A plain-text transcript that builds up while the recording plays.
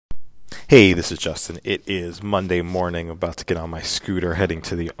Hey, this is Justin. It is Monday morning. I'm about to get on my scooter heading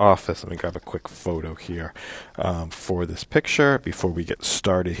to the office. Let me grab a quick photo here for this picture before we get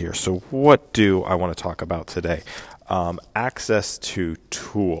started here. So what do I want to talk about today? Access to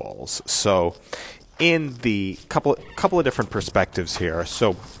tools. So in the couple of different perspectives here.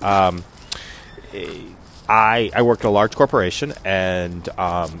 So I work at a large corporation, and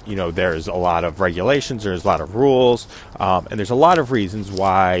there's a lot of regulations, there's a lot of rules, and there's a lot of reasons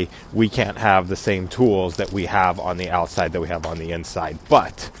why we can't have the same tools that we have on the outside that we have on the inside.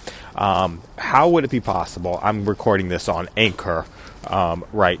 But how would it be possible? I'm recording this on Anchor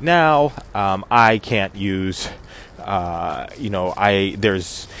right now. I can't use.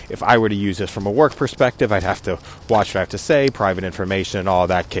 If I were to use this from a work perspective, I'd have to watch what I have to say, private information, and all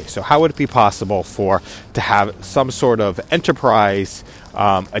that case. So how would it be possible to have some sort of enterprise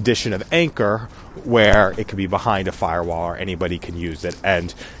edition of Anchor where it could be behind a firewall or anybody can use it,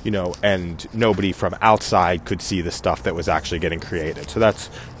 and nobody from outside could see the stuff that was actually getting created? So that's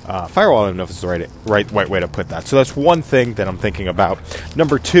firewall. I don't know if it's the right way to put that. So that's one thing that I'm thinking about.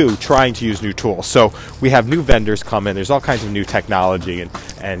 Number two, trying to use new tools. So we have new vendors come in. There's all kinds of new technology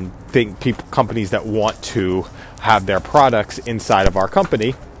and companies that want to have their products inside of our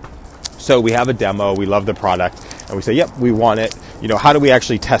company. So we have a demo. We love the product, and we say, "Yep, we want it." How do we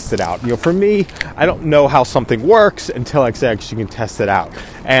actually test it out? For me, I don't know how something works until I actually can test it out.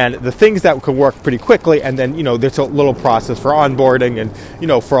 And the things that can work pretty quickly, and then, there's a little process for onboarding and,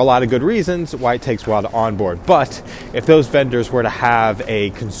 for a lot of good reasons, why it takes a while to onboard. But if those vendors were to have a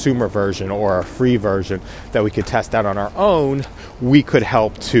consumer version or a free version that we could test out on our own, we could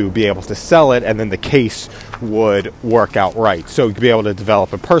help to be able to sell it, and then the case would work out right. So you'd be able to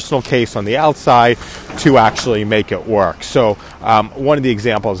develop a personal case on the outside to actually make it work. So one of the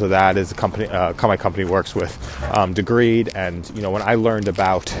examples of that is my company works with Degreed, and when I learned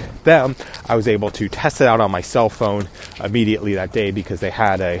about them, I was able to test it out on my cell phone immediately that day because they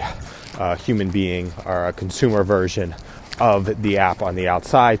had a human being or a consumer version of the app on the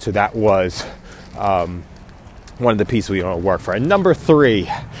outside. So that was one of the pieces we want to work for. And number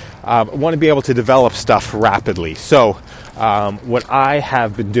three, I want to be able to develop stuff rapidly. So what I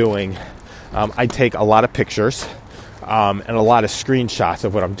have been doing, I take a lot of pictures and a lot of screenshots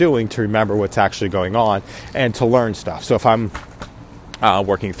of what I'm doing to remember what's actually going on and to learn stuff. So if I'm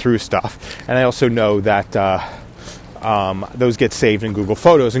working through stuff, and I also know that those get saved in Google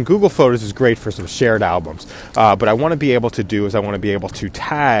Photos, and Google Photos is great for some shared albums. But I want to be able to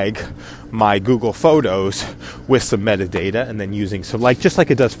tag my Google Photos with some metadata, and then using some, just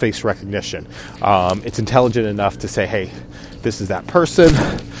like it does face recognition. It's intelligent enough to say, hey, this is that person,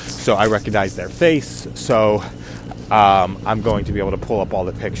 so I recognize their face, so I'm going to be able to pull up all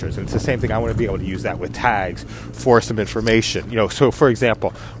the pictures. And it's the same thing. I want to be able to use that with tags for some information. So for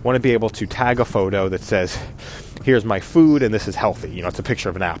example, I want to be able to tag a photo that says, here's my food and this is healthy. It's a picture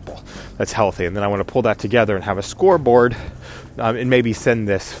of an apple that's healthy. And then I want to pull that together and have a scoreboard and maybe send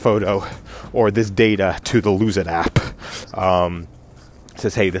this photo or this data to the Lose It app.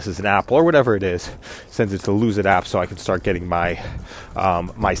 Says, hey, this is an apple or whatever it is, sends it to the Lose It app so I can start getting my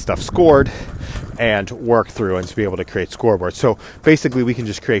stuff scored and work through and to be able to create scoreboards. So basically we can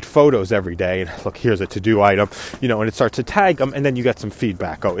just create photos every day and look, here's a to-do item, and it starts to tag them, and then you get some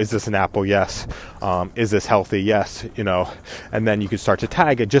feedback. Oh, is this an apple? Yes. Is this healthy? Yes. And then you can start to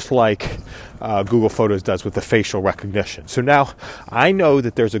tag it just like Google Photos does with the facial recognition. So now I know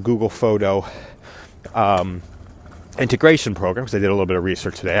that there's a Google Photo integration program, because I did a little bit of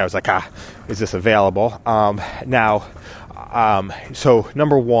research today. I was like, is this available? So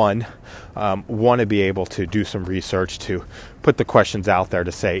number one, want to be able to do some research to put the questions out there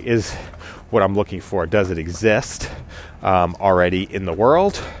to say, is what I'm looking for, does it exist already in the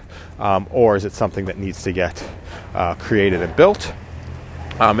world? Or is it something that needs to get created and built?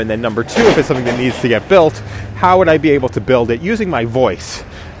 And then number two, if it's something that needs to get built, how would I be able to build it using my voice?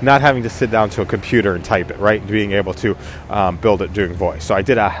 Not having to sit down to a computer and type it, right? Being able to build it doing voice. So I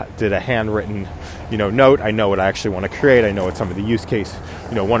did a handwritten, note. I know what I actually want to create. I know what some of the use case,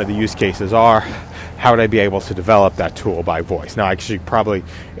 one of the use cases are. How would I be able to develop that tool by voice? Now, actually, probably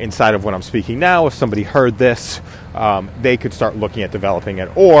inside of what I'm speaking now, if somebody heard this, they could start looking at developing it,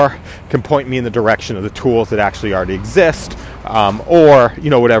 or can point me in the direction of the tools that actually already exist, or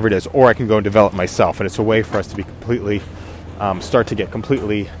whatever it is, or I can go and develop myself. And it's a way for us to be start to get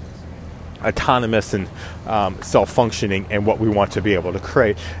completely autonomous and self-functioning in what we want to be able to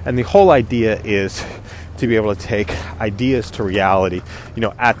create. And the whole idea is to be able to take ideas to reality,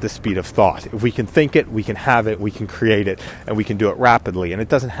 at the speed of thought. If we can think it, we can have it, we can create it, and we can do it rapidly. And it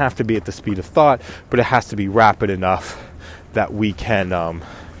doesn't have to be at the speed of thought, but it has to be rapid enough that we can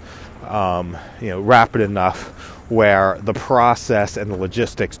rapid enough where the process and the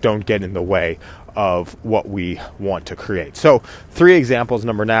logistics don't get in the way of what we want to create. So 3 examples.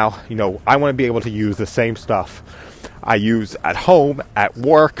 Number now, I want to be able to use the same stuff I use at home, at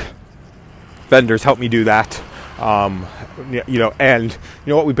work. Vendors help me do that. And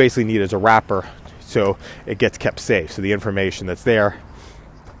what we basically need is a wrapper so it gets kept safe. So the information that's there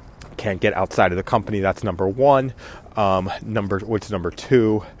can't get outside of the company. That's number 1. Number 2?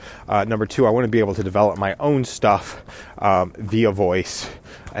 Number 2, I want to be able to develop my own stuff via voice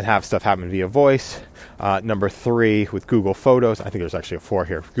and have stuff happen via voice. Number 3, with Google Photos, I think there's actually a 4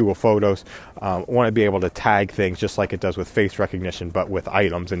 here. Google Photos, I want to be able to tag things just like it does with face recognition, but with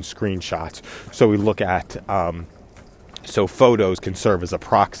items and screenshots. So we look at so photos can serve as a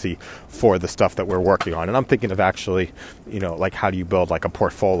proxy for the stuff that we're working on. And I'm thinking of actually, like how do you build like a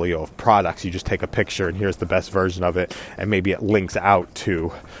portfolio of products? You just take a picture and here's the best version of it. And maybe it links out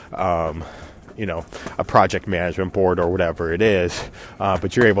to, a project management board or whatever it is.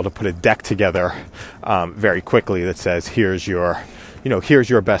 But you're able to put a deck together very quickly that says, here's your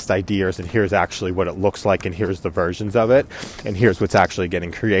best ideas, and here's actually what it looks like, and here's the versions of it, and here's what's actually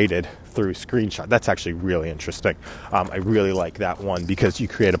getting created through screenshot. That's actually really interesting. I really like that one because you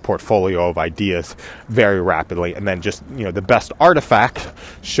create a portfolio of ideas very rapidly, and then just, the best artifact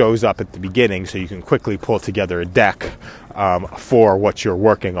shows up at the beginning, so you can quickly pull together a deck for what you're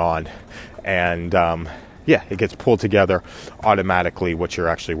working on, and it gets pulled together automatically what you're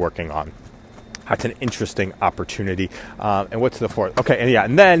actually working on. That's an interesting opportunity. And what's the 4th? Okay,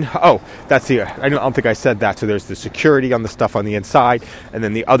 and then, that's I don't think I said that. So there's the security on the stuff on the inside, and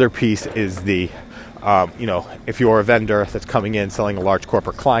then the other piece is the, if you're a vendor that's coming in selling a large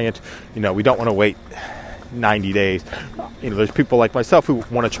corporate client, we don't want to wait 90 days. There's people like myself who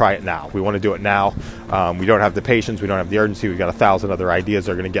want to try it now. We want to do it now. We don't have the patience. We don't have the urgency. We've got 1,000 other ideas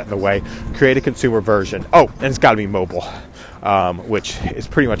that are going to get in the way. Create a consumer version. And it's got to be mobile. Which is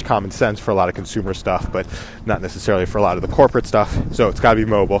pretty much common sense for a lot of consumer stuff, but not necessarily for a lot of the corporate stuff. So it's got to be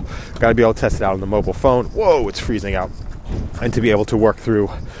mobile. Got to be able to test it out on the mobile phone. Whoa, it's freezing out. And to be able to work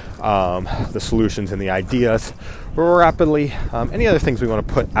through the solutions and the ideas rapidly. Any other things we want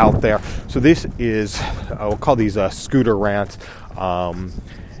to put out there? So this is, we'll call these scooter rants.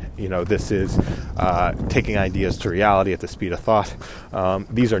 This is taking ideas to reality at the speed of thought.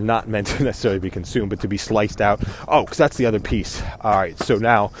 These are not meant to necessarily be consumed, but to be sliced out. Because that's the other piece. All right, so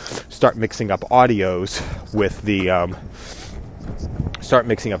now start mixing up audios with the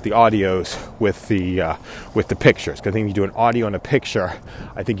pictures. Because I think if you do an audio and a picture,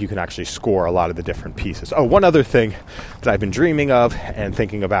 I think you can actually score a lot of the different pieces. One other thing that I've been dreaming of and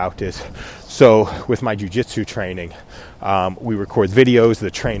thinking about is, so with my jiu-jitsu training, we record videos of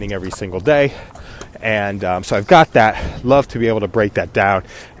the training every single day. And so I've got that. Love to be able to break that down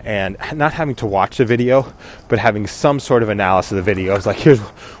and not having to watch the video, but having some sort of analysis of the video. It's like, here's,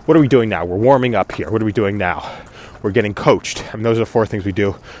 what are we doing now? We're warming up here. What are we doing now? We're getting coached. And those are the 4 things we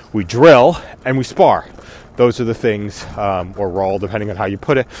do. We drill and we spar. Those are the things, or roll, depending on how you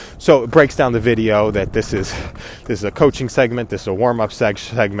put it. So it breaks down the video that this is a coaching segment, this is a warm-up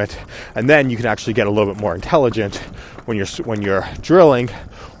segment, and then you can actually get a little bit more intelligent when you're drilling.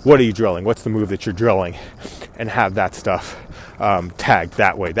 What are you drilling? What's the move that you're drilling? And have that stuff tagged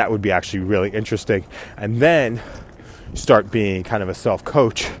that way. That would be actually really interesting. And then start being kind of a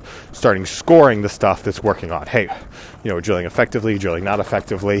self-coach, starting scoring the stuff that's working on. Hey, drilling effectively, drilling not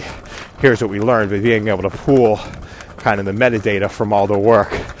effectively. Here's what we learned, but being able to pool kind of the metadata from all the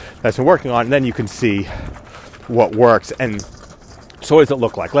work that's been working on, and then you can see what works. And so what does it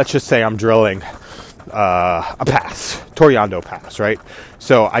look like? Let's just say I'm drilling a pass, Toriando pass, right?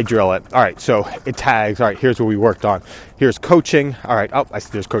 So I drill it. All right, so it tags. All right, here's what we worked on. Here's coaching. All right, I see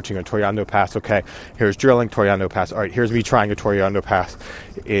there's coaching on Toriando pass. Okay, here's drilling, Toriando pass. All right, here's me trying a Toriando pass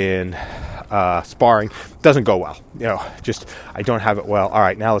in sparring. Doesn't go well. I don't have it well. All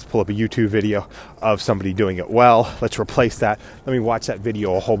right, now let's pull up a YouTube video of somebody doing it well. Let's replace that. Let me watch that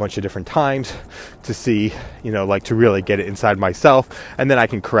video a whole bunch of different times to see, to really get it inside myself, and then I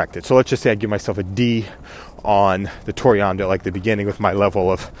can correct it. So let's just say I give myself a D on the Toriando, like the beginning, with my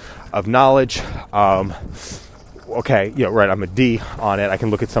level of knowledge. Okay, right, I'm a D on it. I can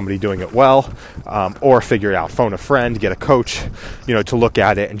look at somebody doing it well, or figure it out, phone a friend, get a coach, to look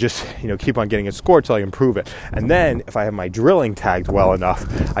at it and just, keep on getting it scored till I improve it. And then if I have my drilling tagged well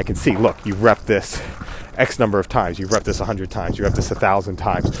enough, I can see, look, you've repped this X number of times, you've repped this 100 times, you've repped this 1,000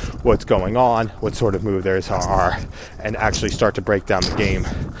 times, what's going on, what sort of move there are, and actually start to break down the game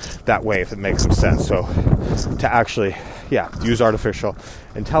that way if it makes some sense. So to actually, use artificial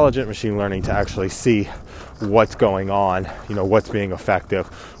intelligence, machine learning to actually see what's going on, what's being effective,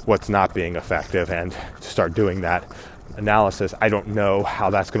 what's not being effective, and start doing that analysis. I don't know how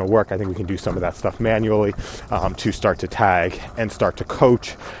that's going to work. I think we can do some of that stuff manually to start to tag and start to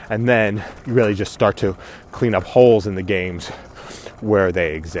coach, and then really just start to clean up holes in the games where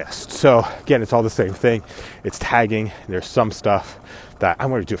they exist. So again, it's all the same thing. It's tagging. There's some stuff that I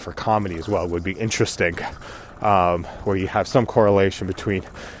want to do for comedy as well. It would be interesting, where you have some correlation between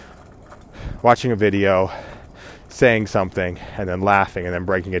watching a video, saying something, and then laughing, and then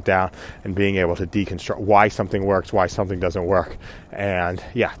breaking it down, and being able to deconstruct why something works, why something doesn't work. And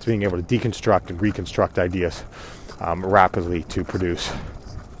it's being able to deconstruct and reconstruct ideas rapidly to produce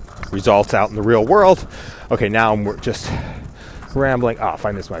results out in the real world. Okay, now we're just rambling. I'll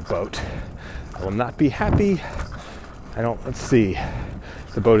find this my boat. I will not be happy. Let's see.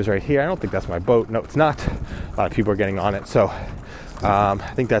 The boat is right here. I don't think that's my boat. No, it's not. A lot of people are getting on it. So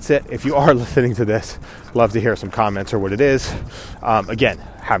I think that's it. If you are listening to this, love to hear some comments or what it is. Again,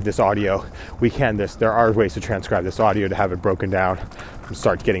 have this audio. There are ways to transcribe this audio to have it broken down and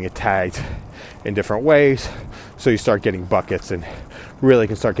start getting it tagged in different ways. So you start getting buckets and really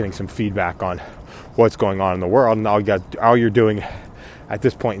can start getting some feedback on what's going on in the world. And all you're doing at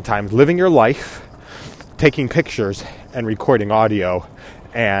this point in time is living your life, taking pictures and recording audio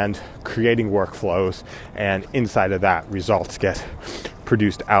and creating workflows, and inside of that, results get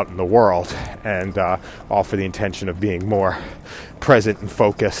produced out in the world, and all for the intention of being more present and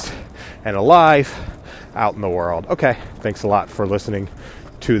focused and alive out in the world. Okay, thanks a lot for listening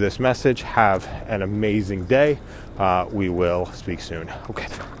to this message. Have an amazing day. We will speak soon. Okay.